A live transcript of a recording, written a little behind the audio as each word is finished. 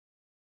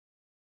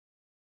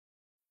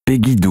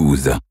Peggy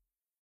 12.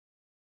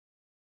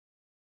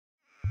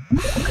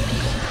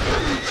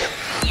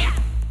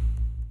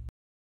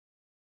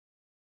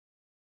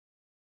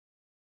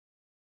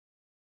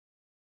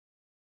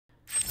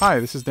 Hi,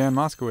 this is Dan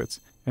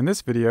Moskowitz. In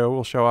this video,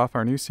 we'll show off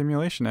our new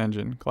simulation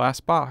engine,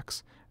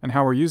 GlassBox, and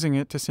how we're using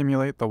it to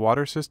simulate the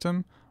water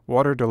system,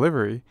 water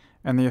delivery,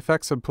 and the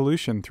effects of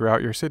pollution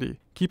throughout your city.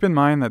 Keep in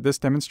mind that this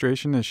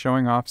demonstration is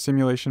showing off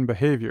simulation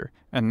behavior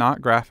and not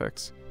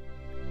graphics.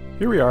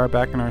 Here we are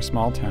back in our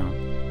small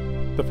town.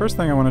 The first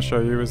thing I want to show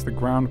you is the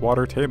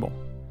groundwater table.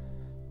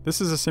 This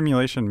is a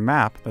simulation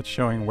map that's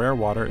showing where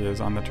water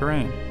is on the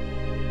terrain.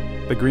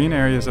 The green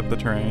areas of the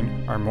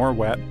terrain are more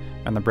wet,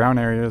 and the brown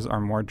areas are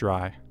more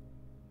dry.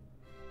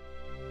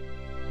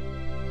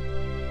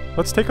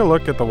 Let's take a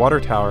look at the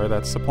water tower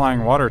that's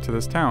supplying water to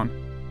this town.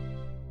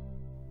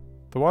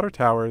 The water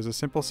tower is a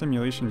simple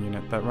simulation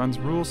unit that runs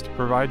rules to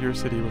provide your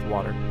city with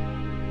water.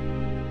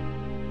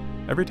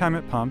 Every time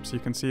it pumps, you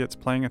can see it's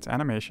playing its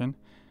animation,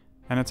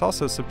 and it's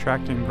also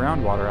subtracting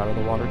groundwater out of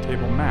the water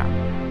table map.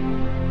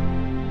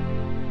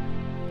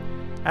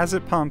 As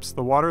it pumps,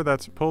 the water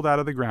that's pulled out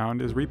of the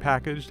ground is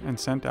repackaged and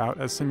sent out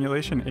as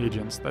simulation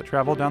agents that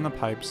travel down the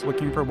pipes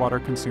looking for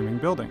water-consuming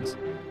buildings.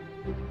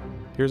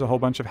 Here's a whole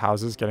bunch of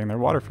houses getting their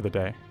water for the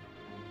day.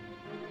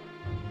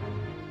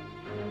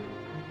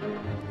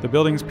 The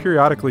buildings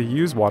periodically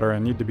use water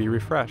and need to be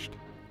refreshed.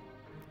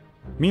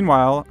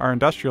 Meanwhile, our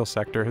industrial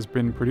sector has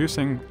been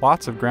producing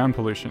lots of ground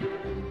pollution,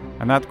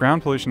 and that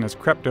ground pollution has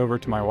crept over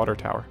to my water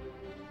tower.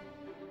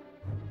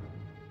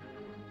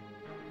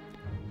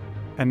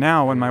 And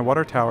now, when my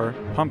water tower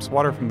pumps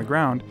water from the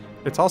ground,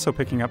 it's also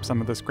picking up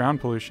some of this ground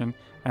pollution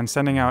and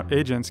sending out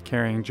agents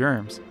carrying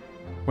germs.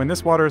 When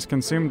this water is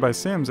consumed by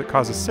Sims, it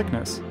causes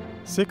sickness.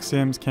 Sick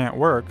Sims can't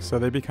work, so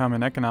they become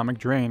an economic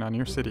drain on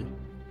your city.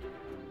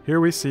 Here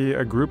we see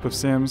a group of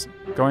Sims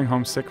going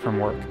home sick from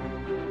work.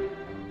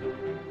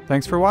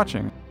 Thanks for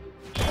watching.